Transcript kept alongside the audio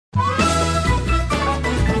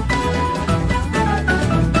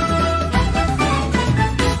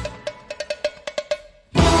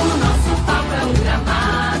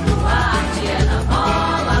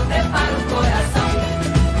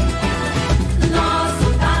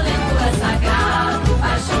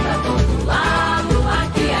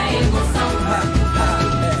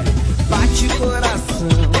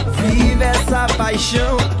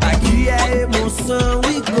Paixão, aqui é emoção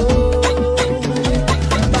e gol.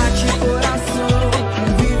 Bate coração,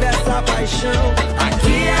 vive essa paixão,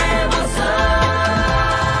 aqui é emoção.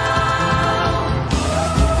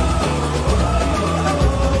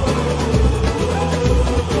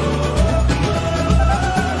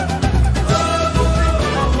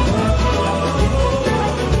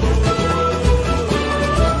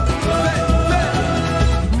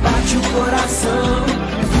 Bate o coração,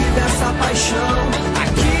 vive essa paixão.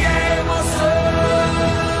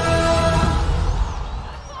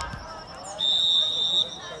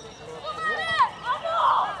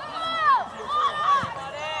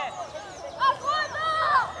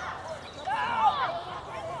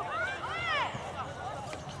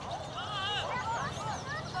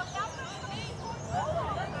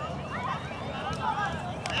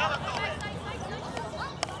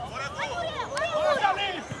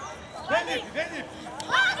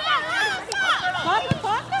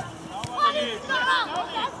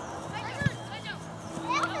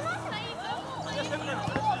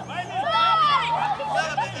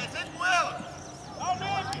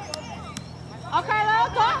 Ó, Carlão,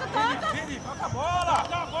 toca, toca. Toca a bola.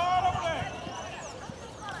 Toca a bola, moleque.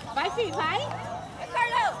 Vai, filho, vai. É,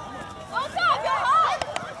 Carlão. Ó, o Toque, ó.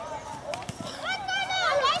 Vai,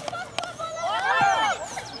 Carlão. Vai, toca a bola.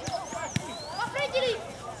 Pra frente, Lipe.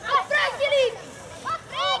 Pra frente, Lipe. Pra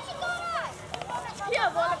frente, caralho. E a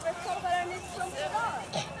bola pra ficar parando nesse campo agora.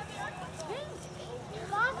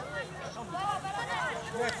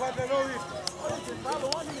 Não é quadra não, Lipe. Você tá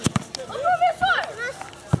longe, Lipe. Ô, professor.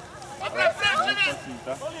 Vai pra frente, Lipe!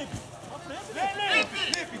 Tá? Ô, Lipe! Vem, Lipe!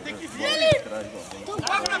 Lipe, tem que vir! Lipe!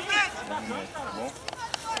 Vai pra frente! Tá bom?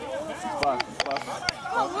 Passa.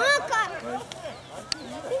 Ô, cara!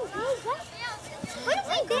 Vai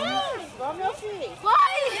prender! Vai, meu filho!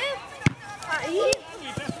 Vai! Aí!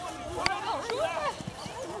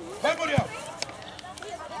 Vai, Muriel!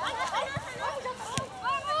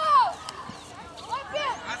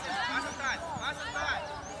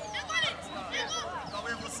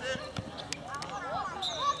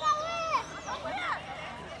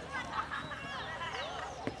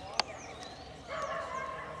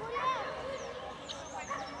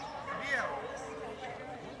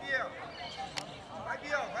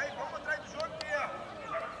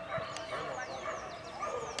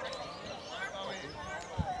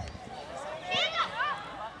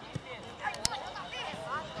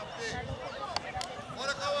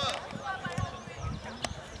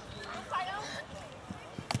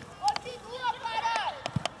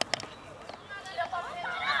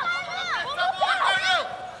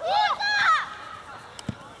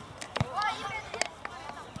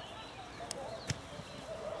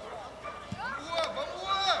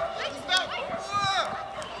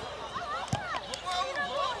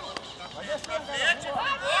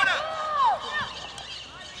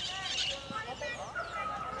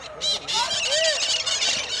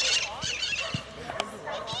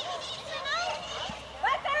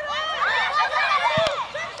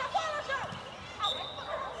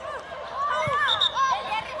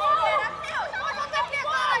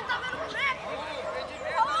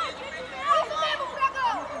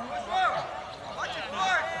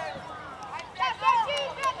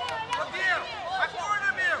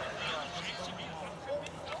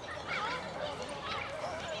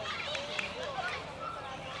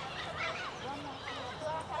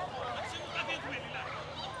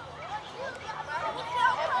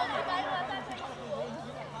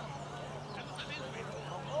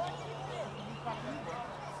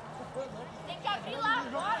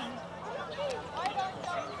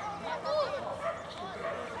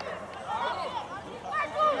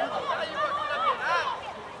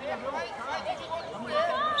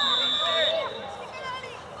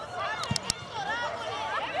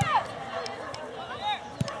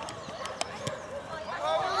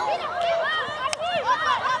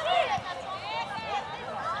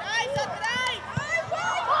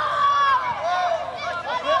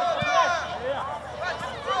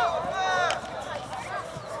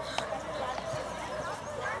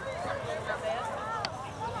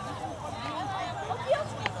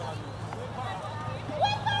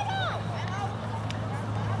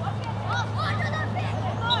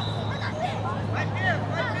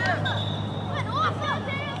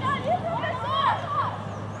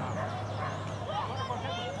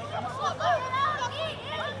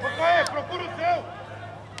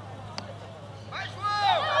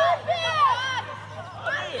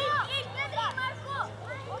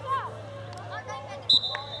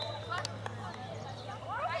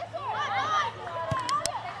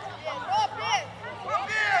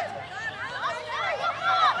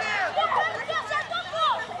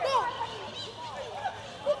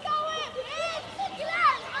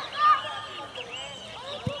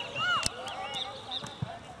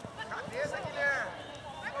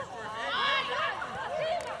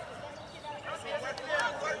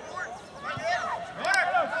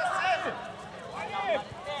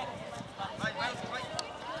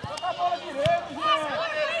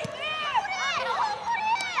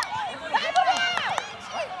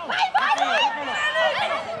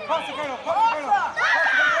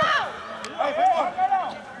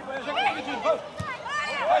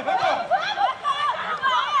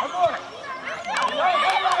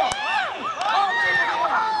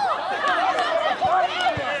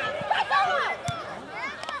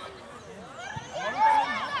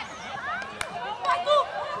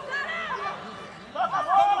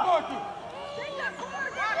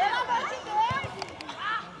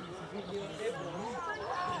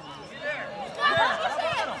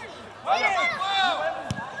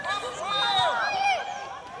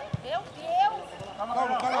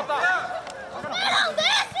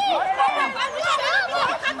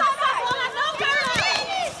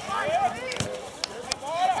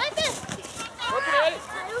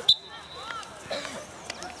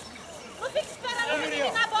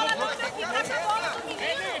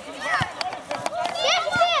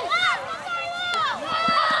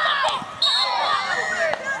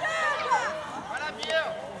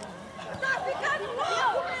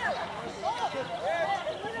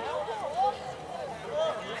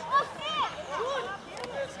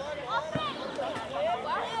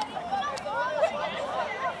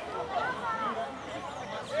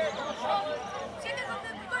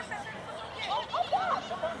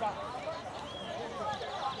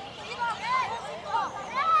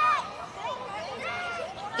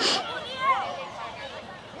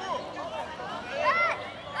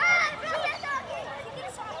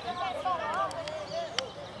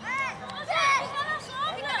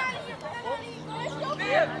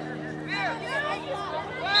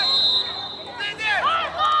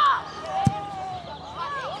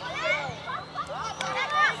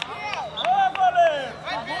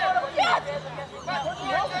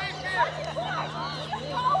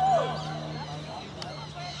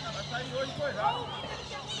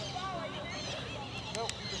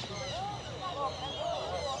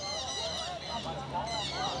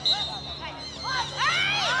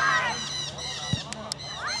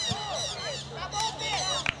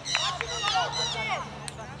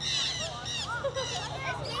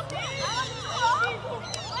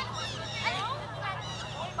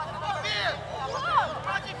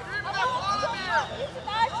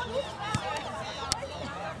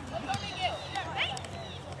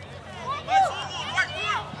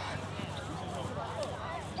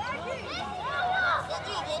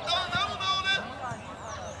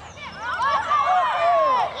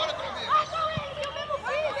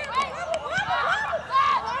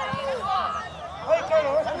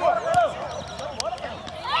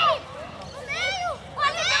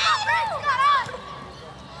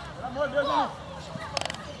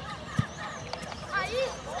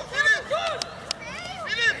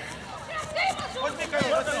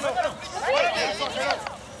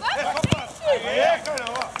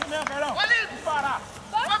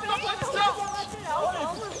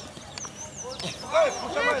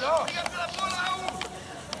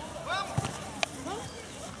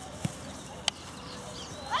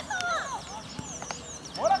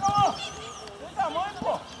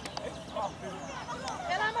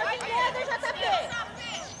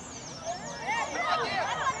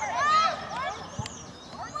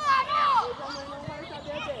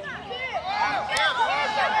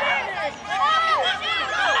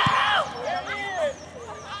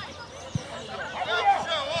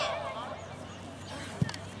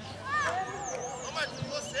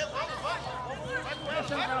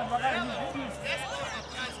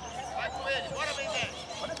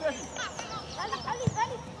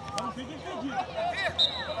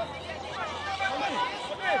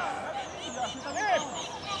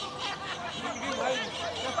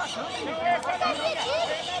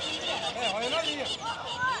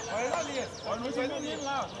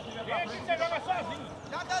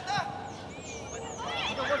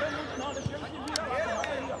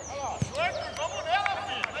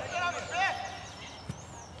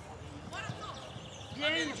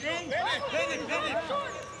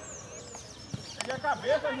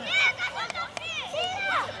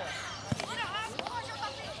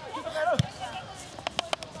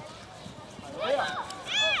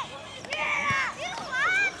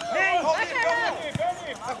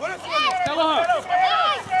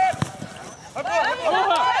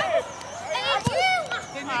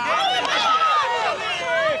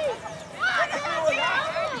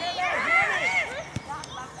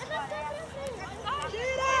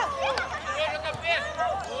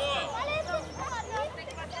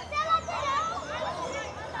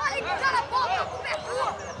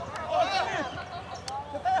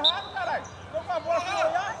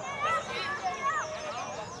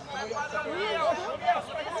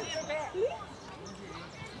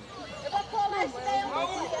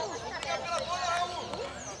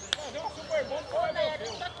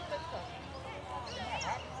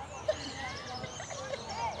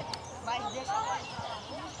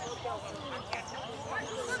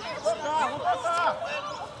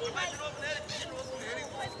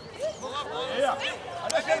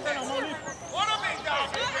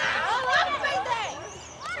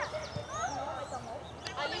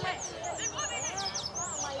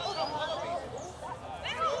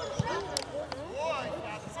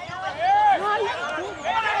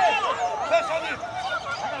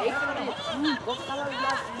 Vou ficar lá no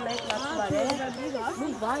moleque lá no Sumaré.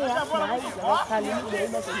 Não vai, é atrás. Vai ficar ali no meio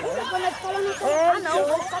da cidade. Ah, não,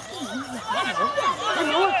 vou ficar com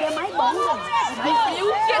não, aqui é mais bom. Mais frio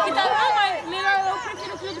que aqui tá. Não, mas melhor eu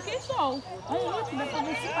prefiro frio do que sol. Olha isso, dá pra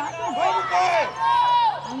ver se tá. Vamos, pai!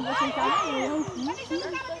 Não vou sentar não.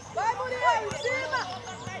 Vai, Muriel, em cima!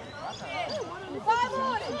 Vai,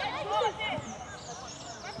 Muriel!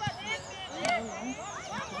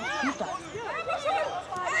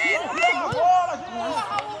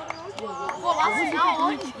 Vou lá,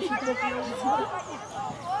 aonde?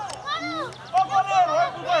 Ô, goleiro, vai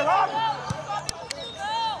pro dois lados!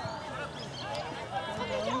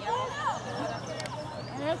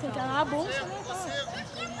 É, você tá na bolsa, né?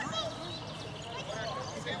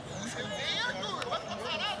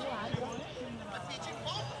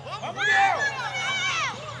 Vamos, Muriel!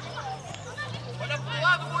 Olha pro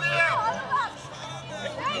lado, Muriel!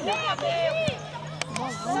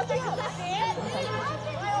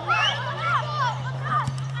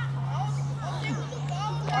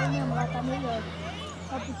 melhor.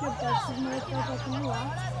 Sabe por quê? Porque esses moleques estão jogando lá.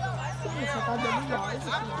 Só tá dando gás.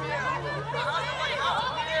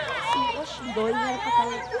 Oxe, 2 era pra cá.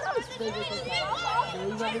 Não, esse 2 era pra cá.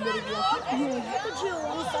 2 já liberaria aqui. O Gil,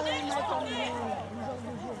 não estava me matando no jogo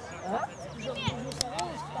do Gil. Hã? O jogo do Gil, você não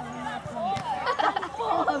estava me matando.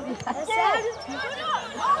 Porra, bicho. É sério?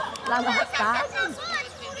 Lá na casa.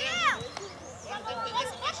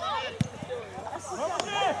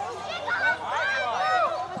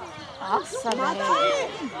 Nossa, velho.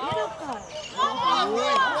 Vira, cara.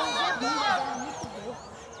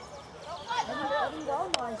 Igual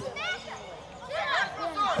nós.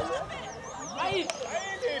 Aí!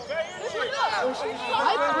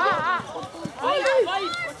 Vai!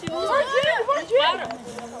 Continua! Vai!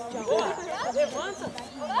 Levanta!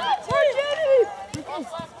 Vai!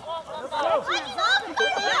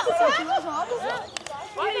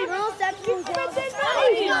 Não, você aqui não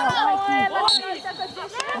vai ter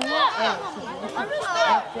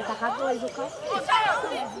você tá com a 2, o cara.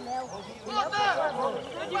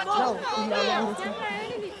 Não, o Léo é muito.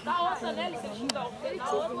 Dá outra nele, você xinga. Ele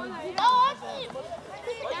Dá outra.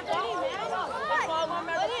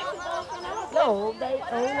 Não, o Léo é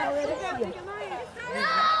aqui.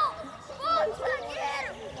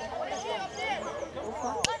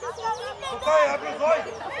 Vai, abre os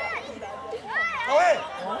olhos! Oi!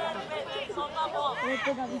 Eu vou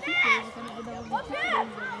pegar 23, eu vou dar 23.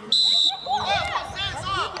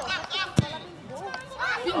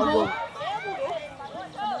 Pingou!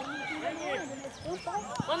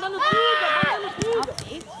 Manda no pinga!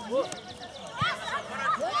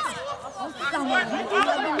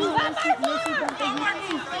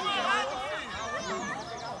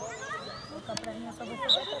 Pra mim, eu só vou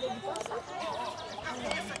fazer a tarefa de passar.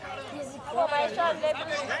 Mas só lembra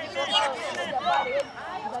do aparelho.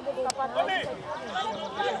 Já levei pra trás.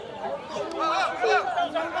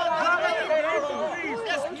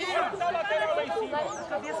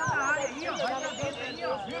 Cabeça na área aí, ó. Vai pra dentro aí, ó.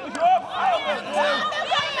 Vira o jogo.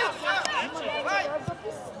 Vai.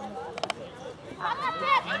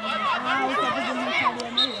 Essa vida não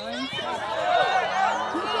seria melhor, hein?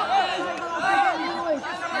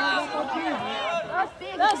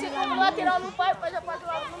 Não, se for no lateral não vai, já pode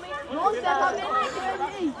lá no meio. Nossa, tá vendo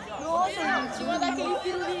aí? Nossa, gente, cima daquele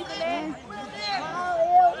pirulito, né?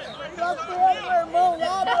 Eu meu irmão lá,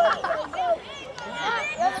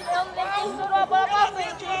 Eu não lembro quem jogou a bola pra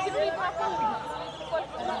frente, o pirulito pra frente.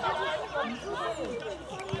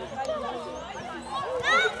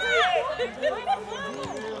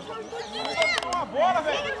 Uma bola,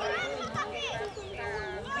 velho.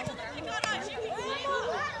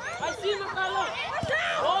 Vai cima, Carlão!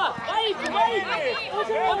 Boa! Vai!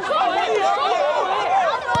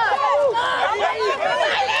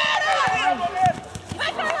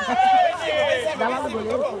 Dá lá no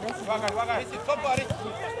goleiro, Devagar. Esse só bora, hein?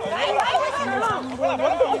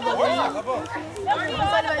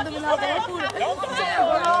 ele vai dominar a bola pura.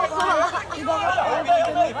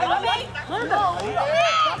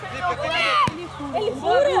 Ele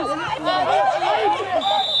fura!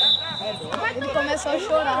 Ele começou a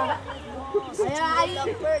chorar.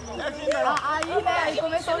 Aí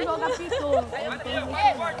começou o jogo, apitou.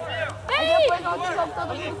 Aí depois do outro jogo,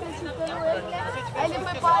 todo mundo criticando ele, né? Aí ele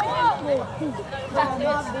foi para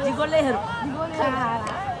e de goleiro.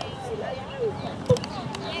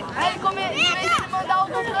 Aí ele começou a mandar o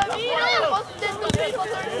gol pra mim, eu posso ter tudo que ele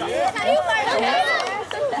contornou. Caiu o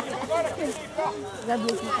já viu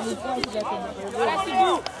que ele pode, já tem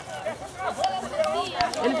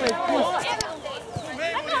ele foi expulso.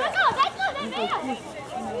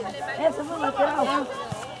 Essa foi lateral.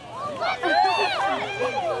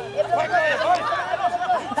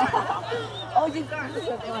 Olha o de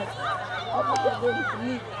cabeça, cara. Olha o papel dele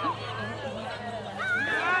comigo.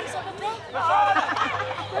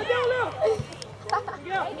 Cadê o Léo?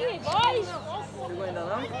 Chegou ainda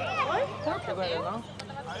não? Oi? Chegou ainda não?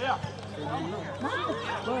 Aí, ó.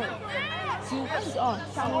 Se o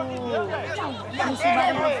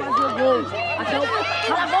Sumaré vai fazer gol até o...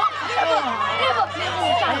 Cala a boca!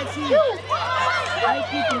 A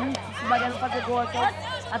equipe, se o Sumaré vai fazer gol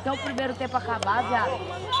até o primeiro tempo acabar, viado,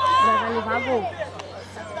 vai levar gol.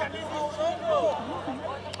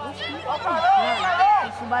 Se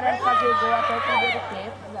o Sumaré vai fazer gol até o primeiro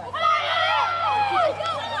tempo, viado.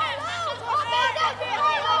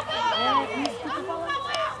 É isso que eu tô falando.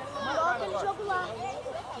 Igual aquele jogo lá.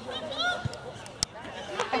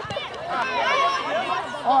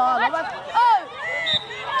 Ó, agora vai...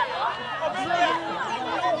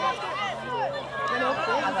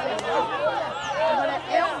 Agora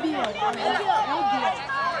é o Biel. Agora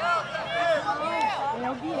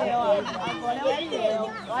é o Biel.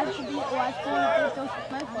 acho que ele tem um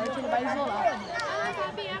chute mais forte, ele vai isolar.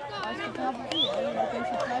 Acho que tem uma bobeira, ele vai ter um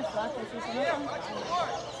chute mais fraco, aí você não tá.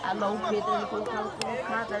 Ah não, o Pedro, ele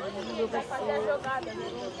colocava ele não deu pra ser.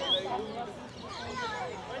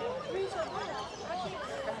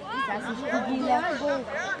 Você assiste com o Guilherme,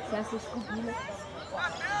 você assiste com o Guilherme.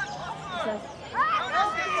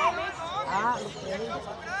 Ah, não tem.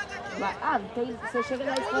 Ah, não tem. Você chega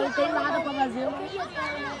na escola e não tem nada pra fazer. Eu queria ter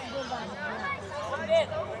um debate.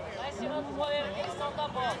 Lá em cima do goleiro, eles não dão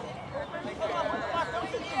bola. Tem que tomar muito matão,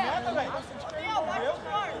 você não meta, velho.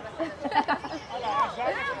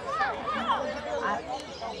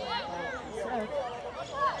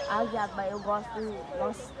 Ah, viado, mas eu gosto.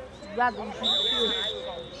 Nossa, viado,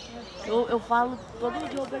 eu falo todo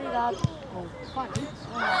dia obrigado. Eu falo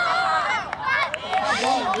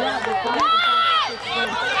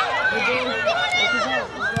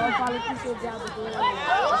que seu viado, eu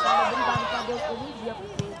falo obrigado pra Deus todo dia,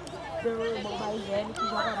 porque pelo irmão mais velho que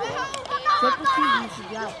joga bola. Sempre fiz isso,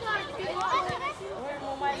 viado.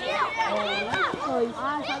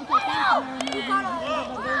 Ah, sabe o que eu faço?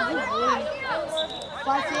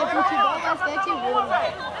 Passei futebol, basquete e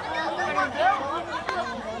vôlei.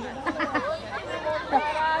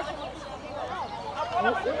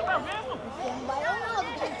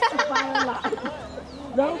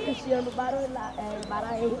 Não, Cristiano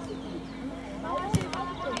Baraense.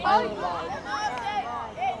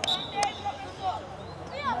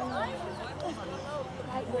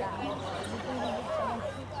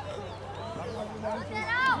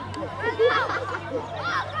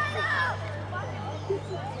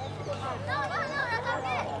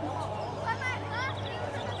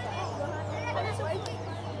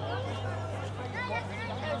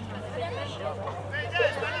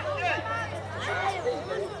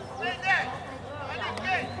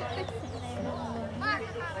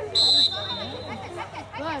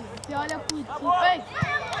 Mano, você olha pro YouTube. Ei!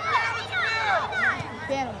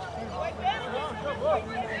 Espera.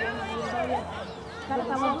 O cara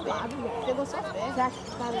tava do lado, velho. Pegou só pé. Você acha que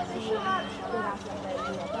o cara ia pegar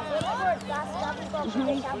essa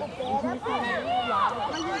pedra?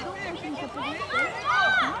 Mas eu dou um pouquinho, só pegou o pé.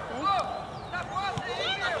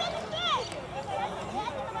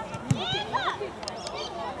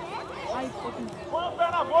 Ai, põe o pé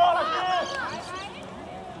na bola, gente!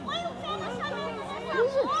 Põe o pé na bola!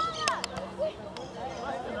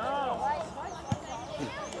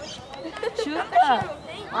 Chuta!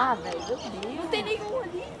 Ah, velho, meu Deus. Não tem nenhum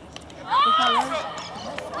ali. Tô falando.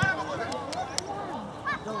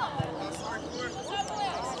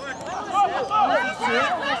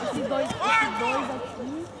 Esses dois aqui.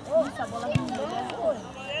 Nossa, a bola vindo, né?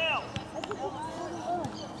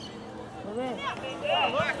 Vamos ver?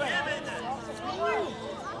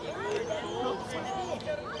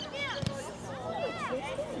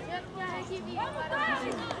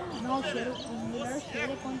 Não, o melhor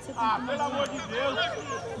cheiro é quando você tem que... pelo amor de Deus!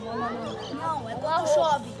 Não, é igual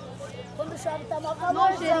chove. Quando chove tá mó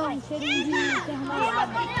calor. Não, cheirinho de terra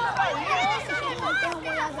molhada. Esse cheirinho de terra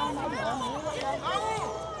molhada é o melhor.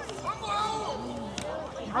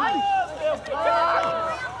 Ai!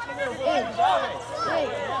 Ei!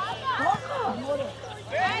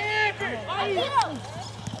 Ai!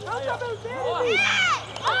 Não, cabelo dele!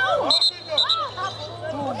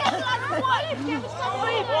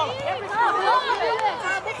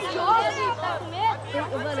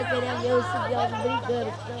 Mano, eu queria ver o Sumaré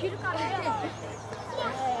brincando. Tira o cabelo.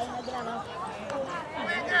 Vai gravar.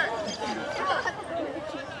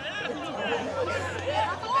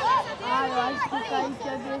 Ah, eu acho que o Caio te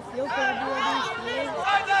agradeceu pela boa dos três.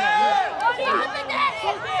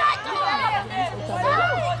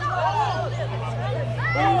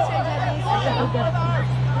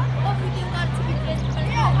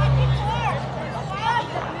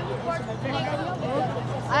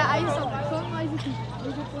 Aí só nós aqui.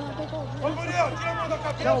 Ô, Muriel, tira a mão da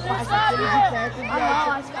cabeça. Não, passa aquele de perto. Ah,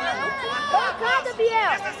 não, acho que era. Pancada,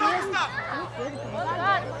 Biel!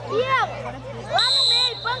 Pancada! Biel! Lá no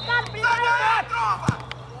meio, pancada, primeiro.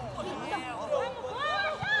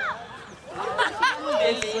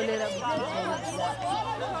 Esse goleiro é muito bom.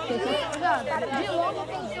 De longe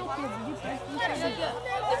tem que ser o clube, de perto tem que ser aqui.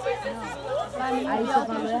 Aí você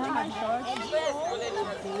falou errado.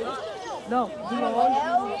 Não, de longe.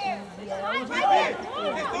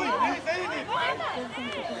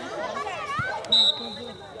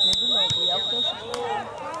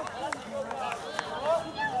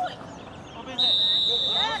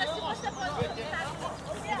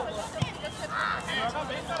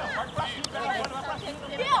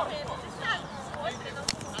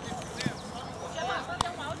 Já mandei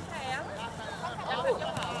um áudio pra ela. Já mandei um áudio.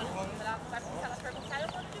 Ela vai começar a perguntar e eu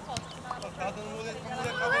mando de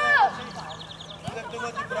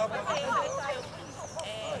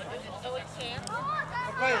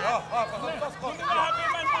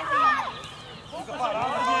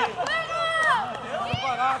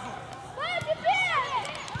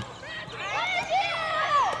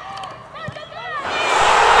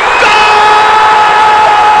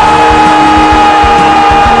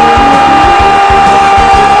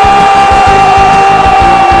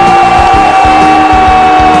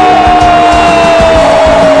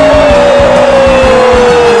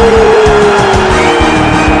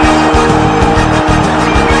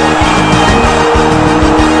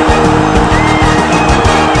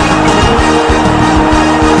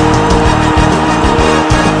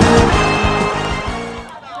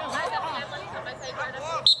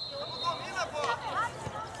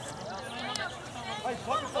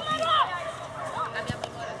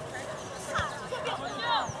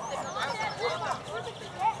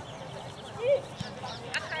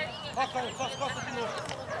suas costas de novo.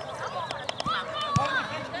 Bora de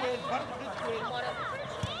frente com ele, bora de frente com ele.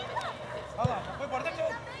 Olha lá, foi embora,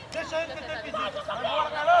 deixa ele que ele tem pedido. Vai embora,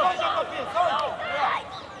 Carol! Sai, Copinha, sai!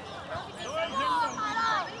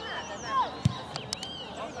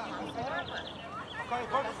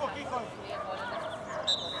 Corre um pouquinho, corre.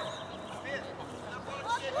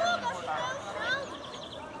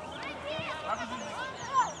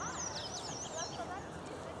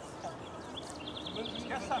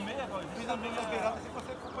 Essa meia, agora, fiz a meia beirada, você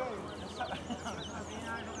consegue acompanhar ele. Essa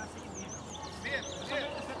meia jogar sem medo.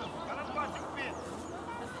 Pedro, o cara não bate com o Pedro.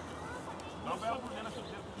 Não vai albujar na sua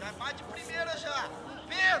dedo. Já bate primeira já.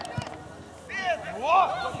 Pedro!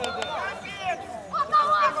 Nossa, meu Deus! Vai, Pedro!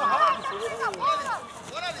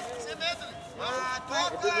 Bora ali, sem medo ali. Ah,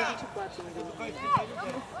 toca!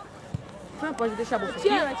 Não, pode deixar a bolsa aqui?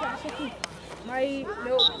 Tia, deixa aqui. Mas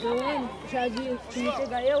meu ano, já vi que me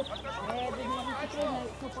pegar eu, 2023, né?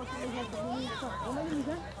 Que eu posso levar pra mim só. Vamos ali,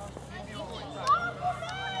 já?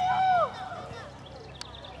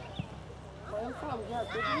 Eu falo, já,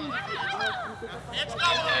 todo mundo. Entra,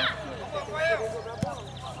 calma! Vai eu!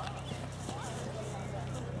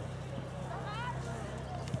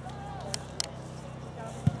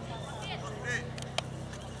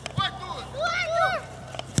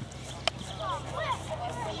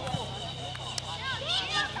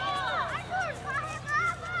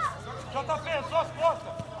 JP, suas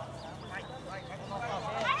costas!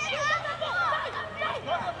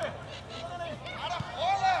 Para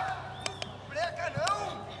bola! Não breca não!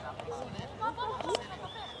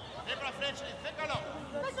 Vem pra frente, vem, Canal!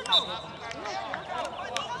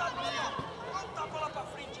 Volta a bola pra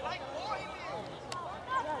frente lá e corre, meu!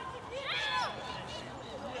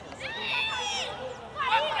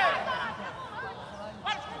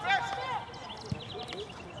 Para de conversa!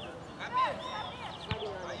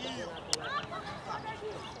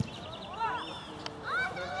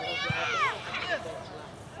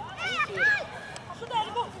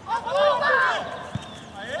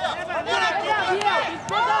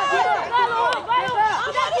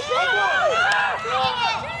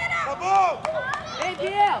 Tá bom! Ei,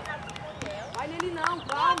 Biel! Vai nele não,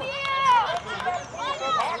 calma!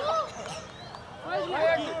 Vai,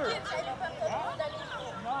 Arthur!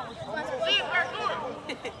 Sim, Arthur!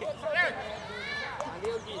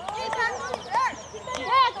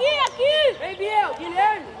 Aqui! Vem, Biel!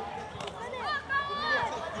 Guilherme!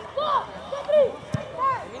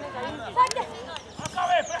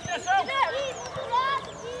 Cauê, presta atenção!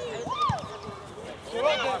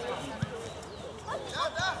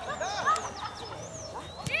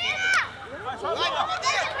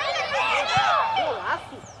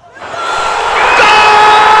 Golaço!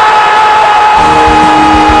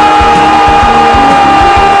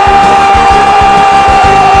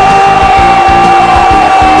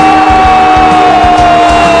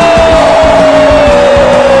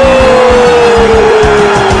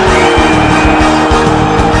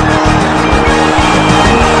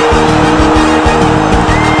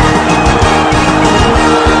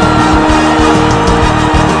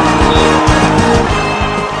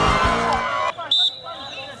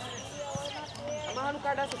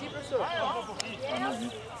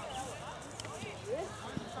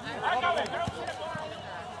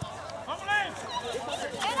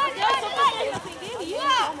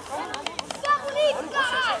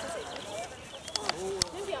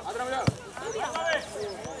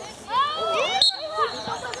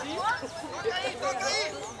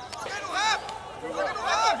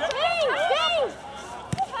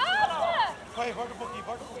 Vai, volta um pouquinho,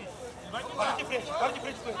 volta um pouquinho. Bora de frente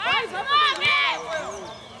com ele. Vai, vai,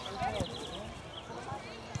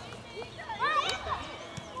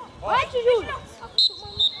 vai, Júlio!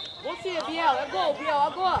 Você, Biel, é gol, Biel,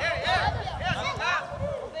 agora!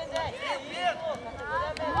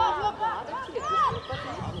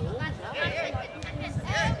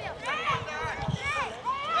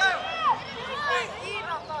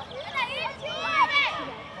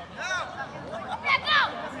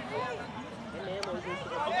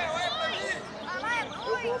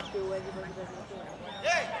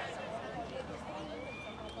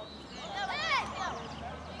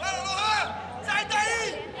 Sai daí!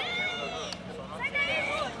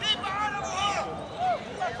 Vem para a área, Lohan!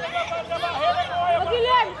 Ô,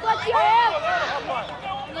 Guilherme, só tira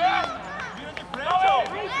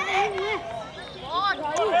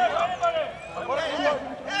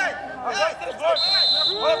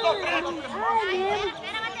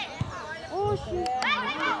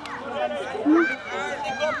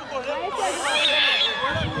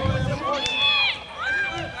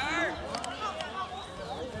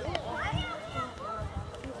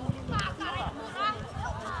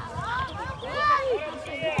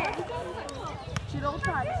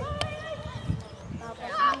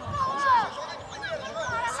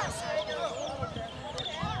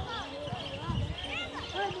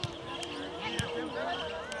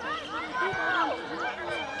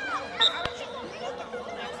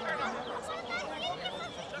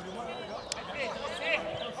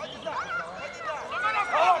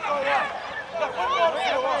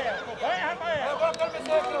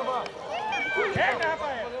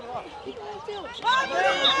que aconteceu?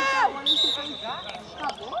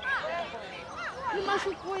 Acabou? Ele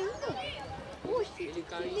machucou ainda? Puxa, ele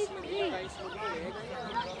caiu em cima dele, caiu em cima do moleque.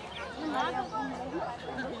 Nada.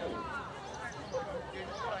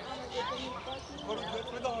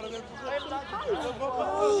 Foi da hora, né?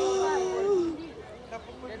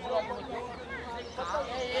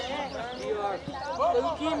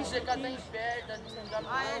 Pelo que me chegar tá esperta,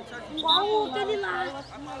 Igual o dele lá.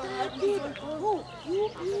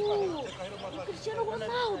 O Cristiano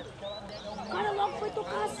Ronaldo. O cara logo foi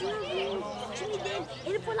tocar assim, o time dele.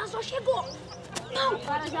 Ele foi lá, só chegou. Não, o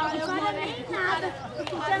cara nem nada. O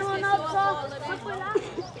Cristiano Ronaldo só foi lá.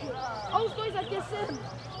 Olha os dois aquecendo.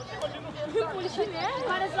 O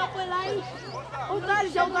cara só foi lá e... O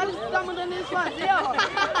Thales tá mandando eles fazer, ó.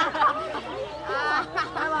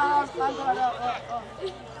 Vai lá, ó, agora, ó.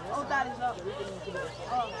 Ó o Thales, ó.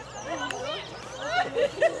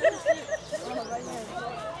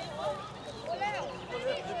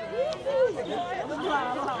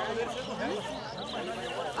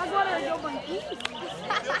 Agora é o banquinho?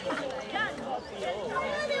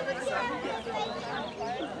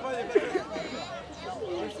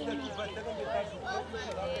 Esse daqui vai até na metade do corpo.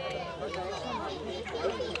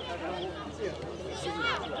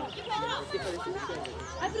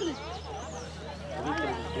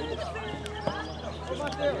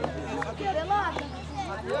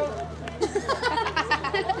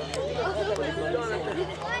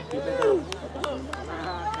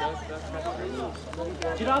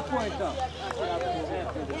 Tira a porta, então.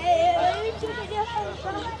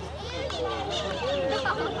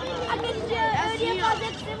 Aquele dia eu iria fazer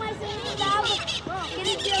com você, mas você nem dava.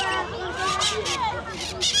 Aquele dia lá.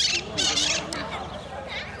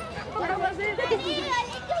 Bora fazer isso.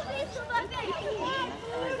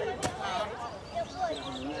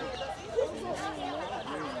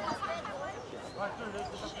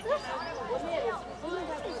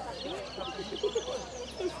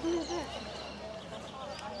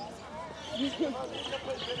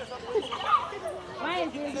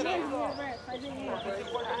 Mas ele mesmo, faz ele.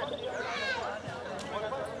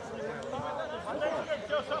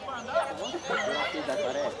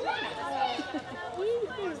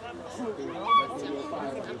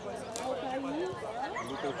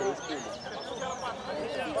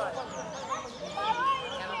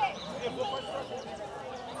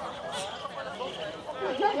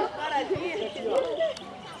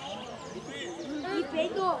 E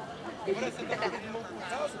peidou. Agora você tá fazendo mão com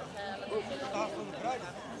calça? Você tava falando trás?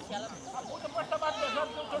 A puta pode estar mais pesada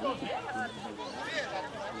do que o tornozelo.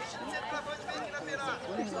 Você travou de vez aqui na beirada.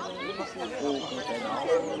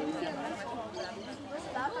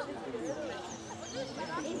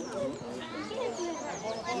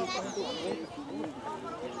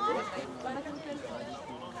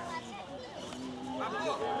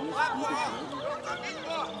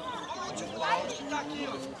 O Paulo que tá aqui,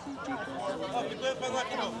 ó. Ó, fica aí pra lá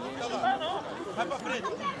aqui, não. Tá lá. Vai pra frente.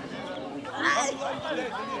 Vai pro lado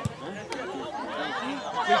direito ali.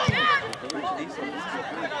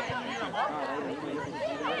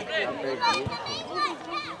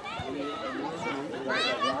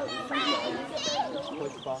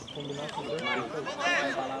 Pode combinar com dois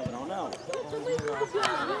palavrão, não.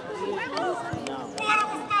 Bora,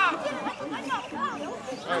 Gustavo!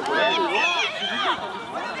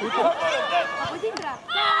 Pode entrar.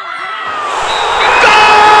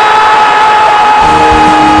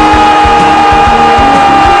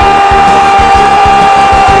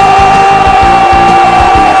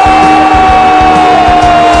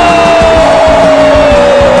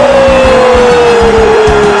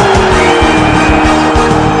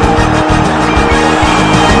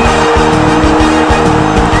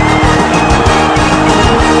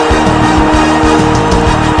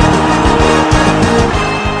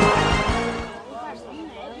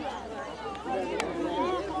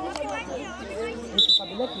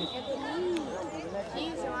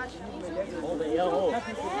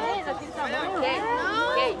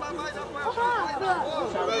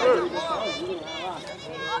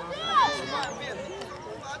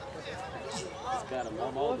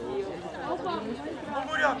 Ô,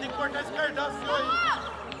 Muriel, tem que cortar esse cardápio seu aí.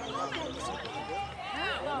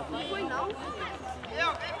 Não foi não.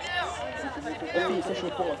 Você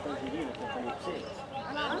chutou a tangerina que eu falei pra você?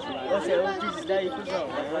 Eu fiz isso daí, cuzão.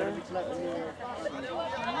 Agora eu vi que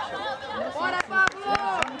Bora, Pablo!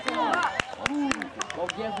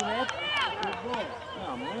 Alguém é boneco?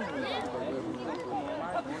 Não, mãe é ruim.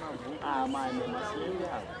 Ah, mas mesmo assim é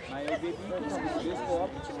errado. Mas eu bebi com os dois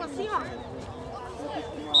copos. Tipo assim, ó.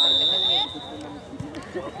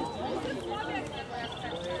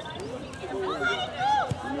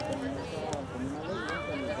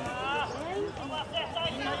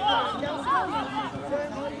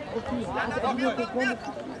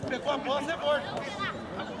 Pegou a bola, você morre.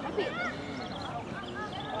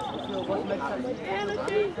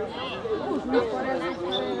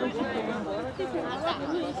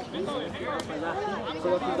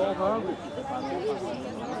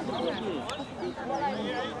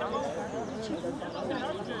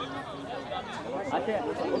 Até.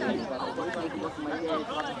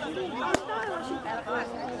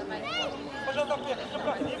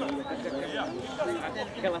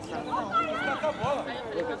 Aquela sala.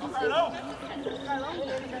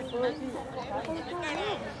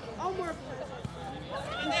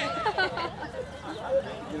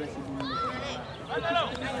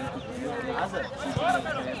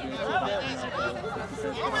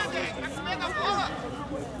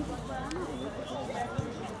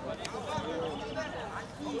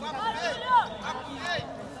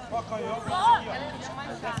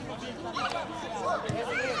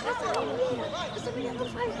 Essa menina não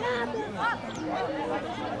faz nada.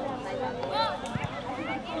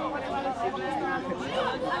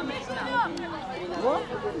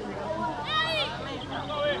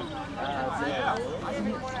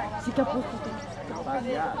 Fica pouco.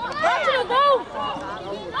 Bate no gol!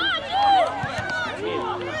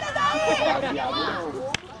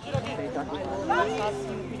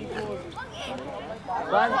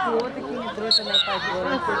 Quase que o outro que entrou também faz gol. O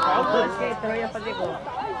outro que entrou ia fazer gol.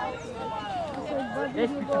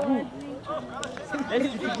 Esse pitbull. Esse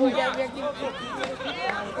pitbull.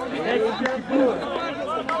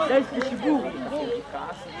 Esse pitbull.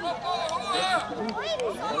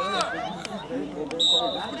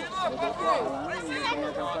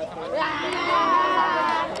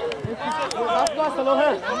 Nossa,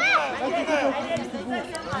 Lohan.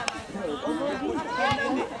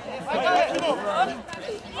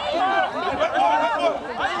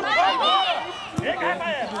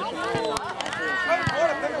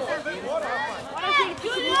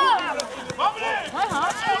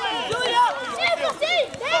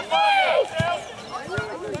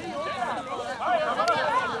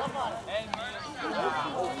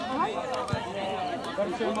 Agora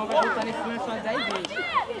o seu irmão vai botar nesse lance umas 10 vezes.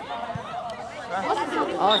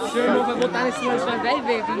 Ó, o seu irmão vai botar nesse lance umas 10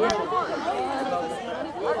 vezes, viu?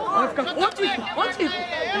 Vai ficar... Ô, Tico! Ô, Tico!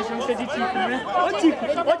 Deixa eu ser de Tico, né? Ô, Tico!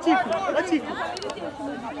 Ô, Tico! Ô, Tico!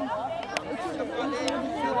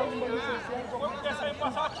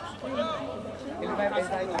 Ele vai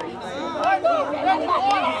pensar aí.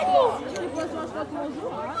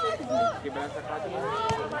 Quebrar essa quadra.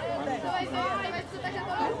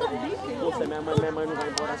 Poxa, minha mãe não vai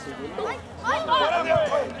embora assim, viu? Vai, protege!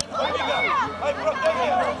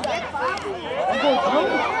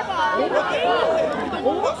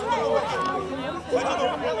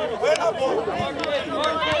 Vai na bola!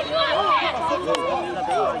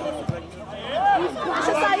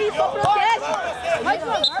 Deixa sair, só protege!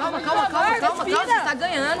 Calma, você tá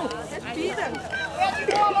ganhando. Respira!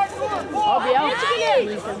 Ó o Biel.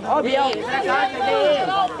 Ó o Biel. Pra cá, cadê?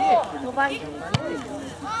 Não vai.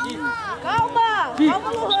 Calma! Calma,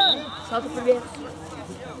 Lohan! Solta o primeiro.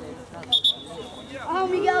 Ó o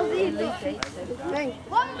Miguelzinho! Vem!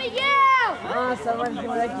 Vamos, Miguel! Nossa, mas que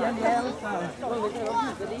moleque é dela, cara.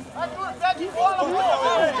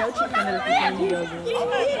 É o time que ele tem que Miguelzinho.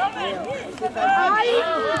 Ai!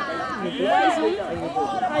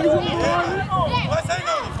 Mais um gol! Vai sair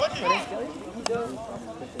não, pode ir!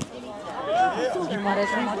 Me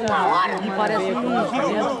parece um... Me parece um...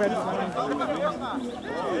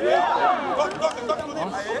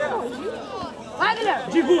 Vai, Guilherme!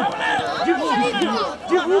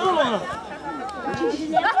 Derruba, mano!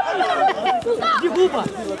 Derruba!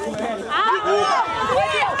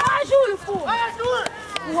 Vai, Júlio, pô! Vai, Júlio!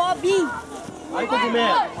 O Robinho! Aí,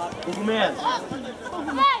 cogumelo! Cogumelo!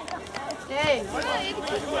 Ei!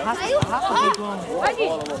 Vai, Gui!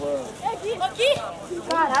 Aqui!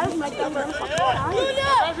 Caralho, os moleques tá andando pra caralho!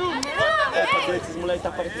 Júlio! Esses moleques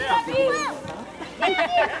tá parecendo... Vai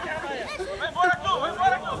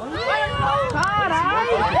embora, Cu!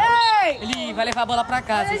 Caralho! Ei! Ele vai levar a bola pra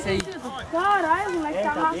casa, esse aí. Caralho, o moleque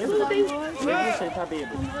tá maçudo, hein? Não sei, tá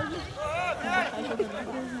bêbado.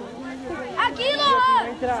 Aqui, Lohan!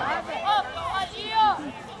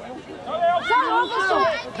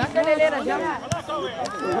 Dá caneleira já.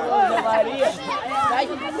 Zé Maria!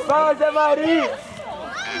 Fala, Zé Maria!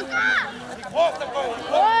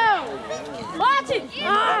 Bate!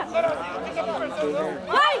 Ah!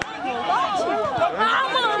 Vai! Bate! Ah,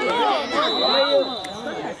 mano!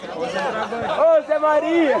 Ô, Zé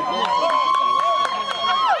Maria!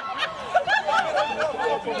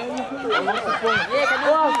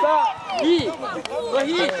 Nossa! Ih! Ô,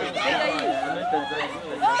 Rick! Vem aí!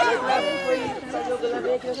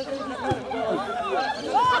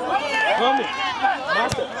 Vamos!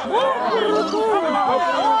 Mata!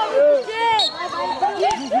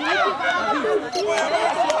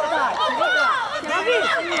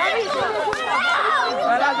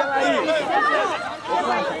 Vai lá, Jamaí!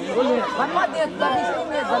 Vai pra dentro, Davi, sem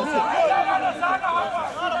medo, Davi!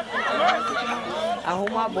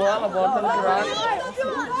 Arruma a bola, bota no buraco.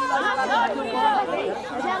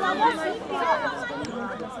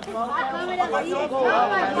 A câmera ali.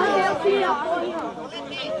 Cadê o filho?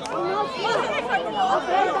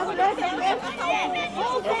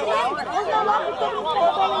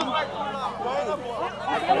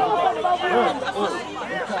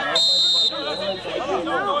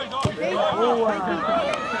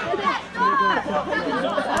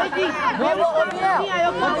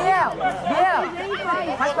 Gabriel!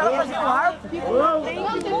 Faz pra ela fazer o arco.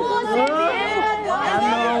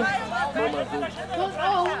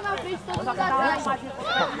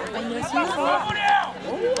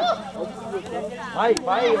 Vai,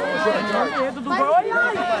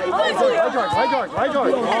 Jorge. Vai,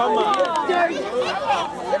 Jorge. Toma.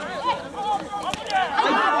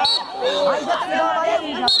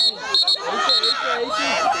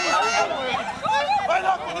 Vai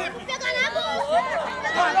lá, Felipe! Pega na bola!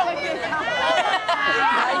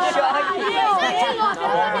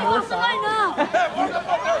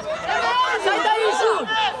 Sai daí, Ju!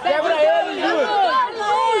 Quebra ele, Ju!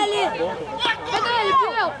 Pega ele,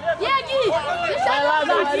 Pio! E aqui? Vai lá,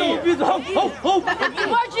 Marinho!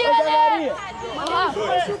 Morde ele!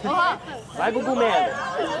 Vai, Gugu Melo.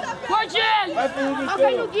 Morde ele! Vai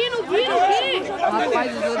no Gui! Rapaz,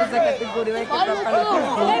 os outros da categoria vai quebrar para ele.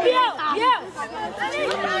 Ei, Biel!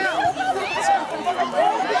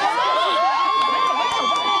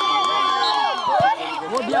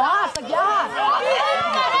 Ô, Biel, arrasta, Gui, arrasta!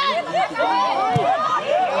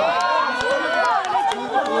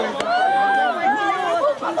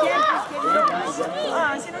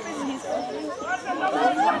 Ah, você não fez isso.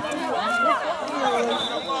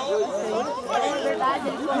 É verdade,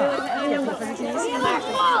 ele correu.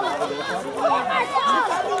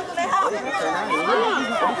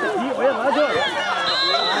 Olha lá, Jorge.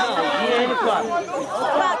 Higiene, cara.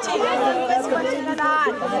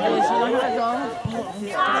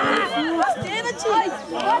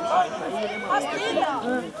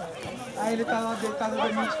 Aí ele tá lá deitado no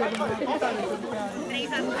limite, todo mundo deitado.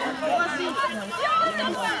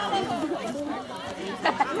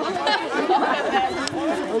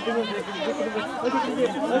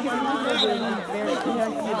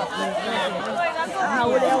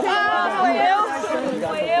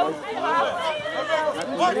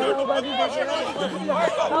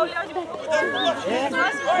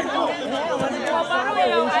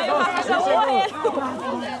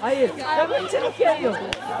 Aí, tá acontecendo o que aí, ó?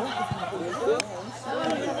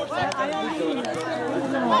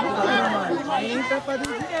 Aí tá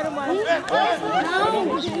fazendo dinheiro, mas...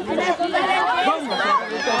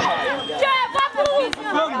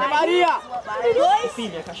 Vamos, Maria! Sim,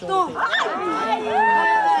 minha cachorra.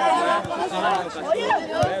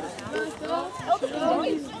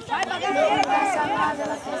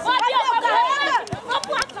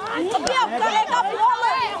 Carrega a bola!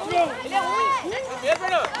 Ele é ruim!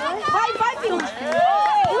 Vai, filho!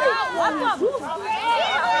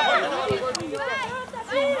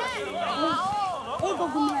 Ei,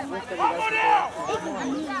 cogumelo!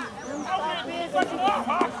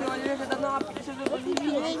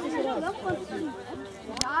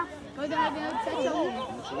 Quando ela ganhou de 7 a 1. Não,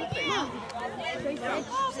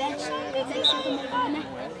 foi 7 melhor, né?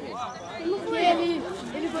 Não foi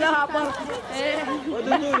ele foi a bola. Ô,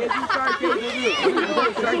 Dudu, esse short aí, Dudu. O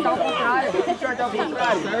short tá ao contrário. Esse short tá ao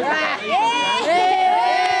contrário.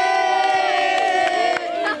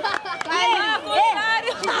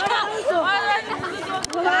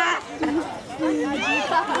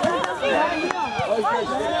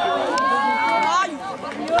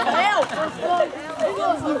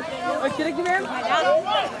 Tira aqui mesmo.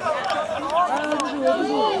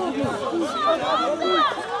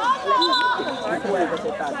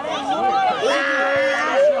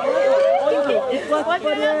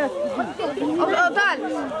 Ô,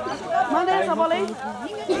 Thales, manda essa bola aí.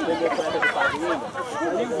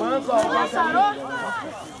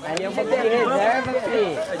 Aí é uma reserva,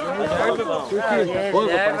 filho.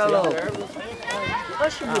 Reserva, louco.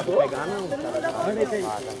 Oxe, mudou? Pegar não, cara.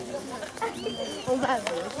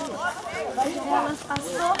 Ela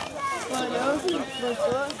passou, olhou,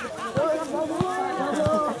 voltou.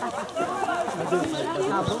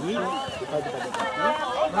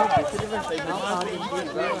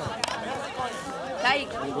 Cai.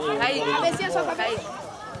 Cabecinha só, cai.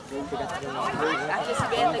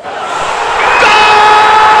 Aquecimento aqui.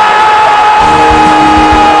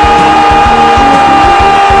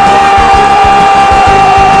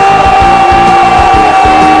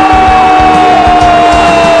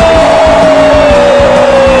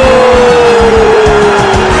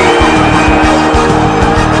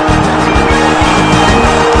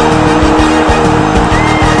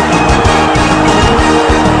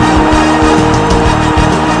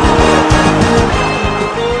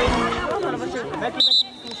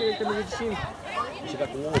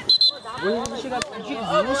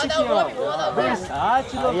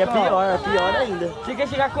 Aí é pior ainda. Você quer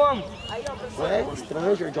chegar como? Ué,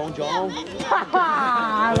 Stranger, John.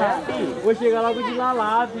 Vou chegar logo de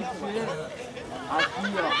lá, bicho.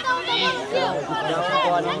 Aqui,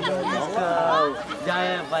 ó. Já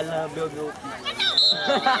é, vai lá, meu. Ô,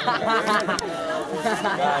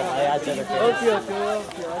 pior,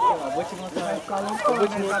 vou te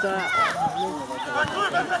mostrar.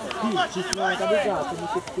 Isso não é cabeçada, você não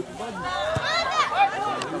tem que ter cuidado.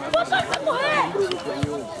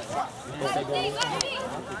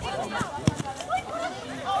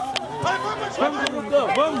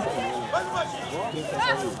 Vamos!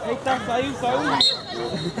 Eita, saiu!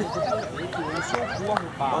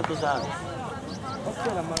 Quantos anos?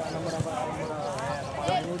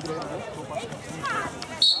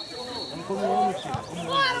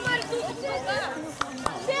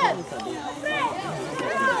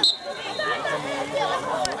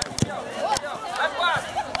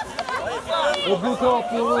 O Bluetooth,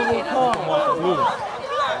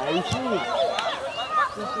 Aí sim.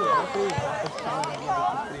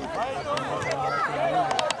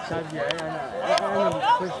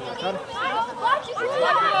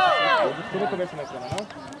 Você não conversa mais com ela,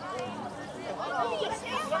 não?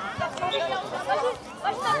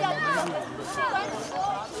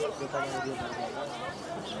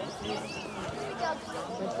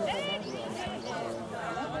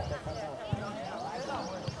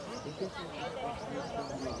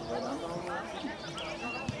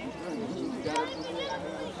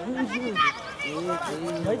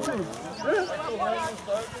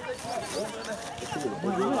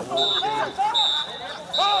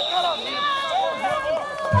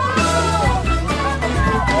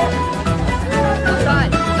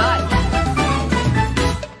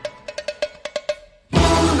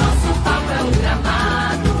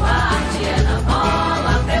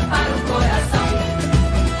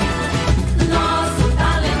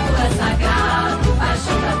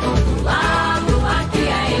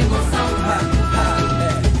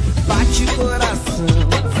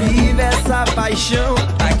 Paixão,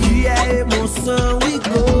 aqui é emoção e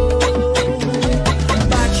gol.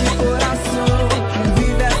 Bate coração,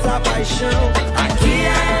 vive essa paixão.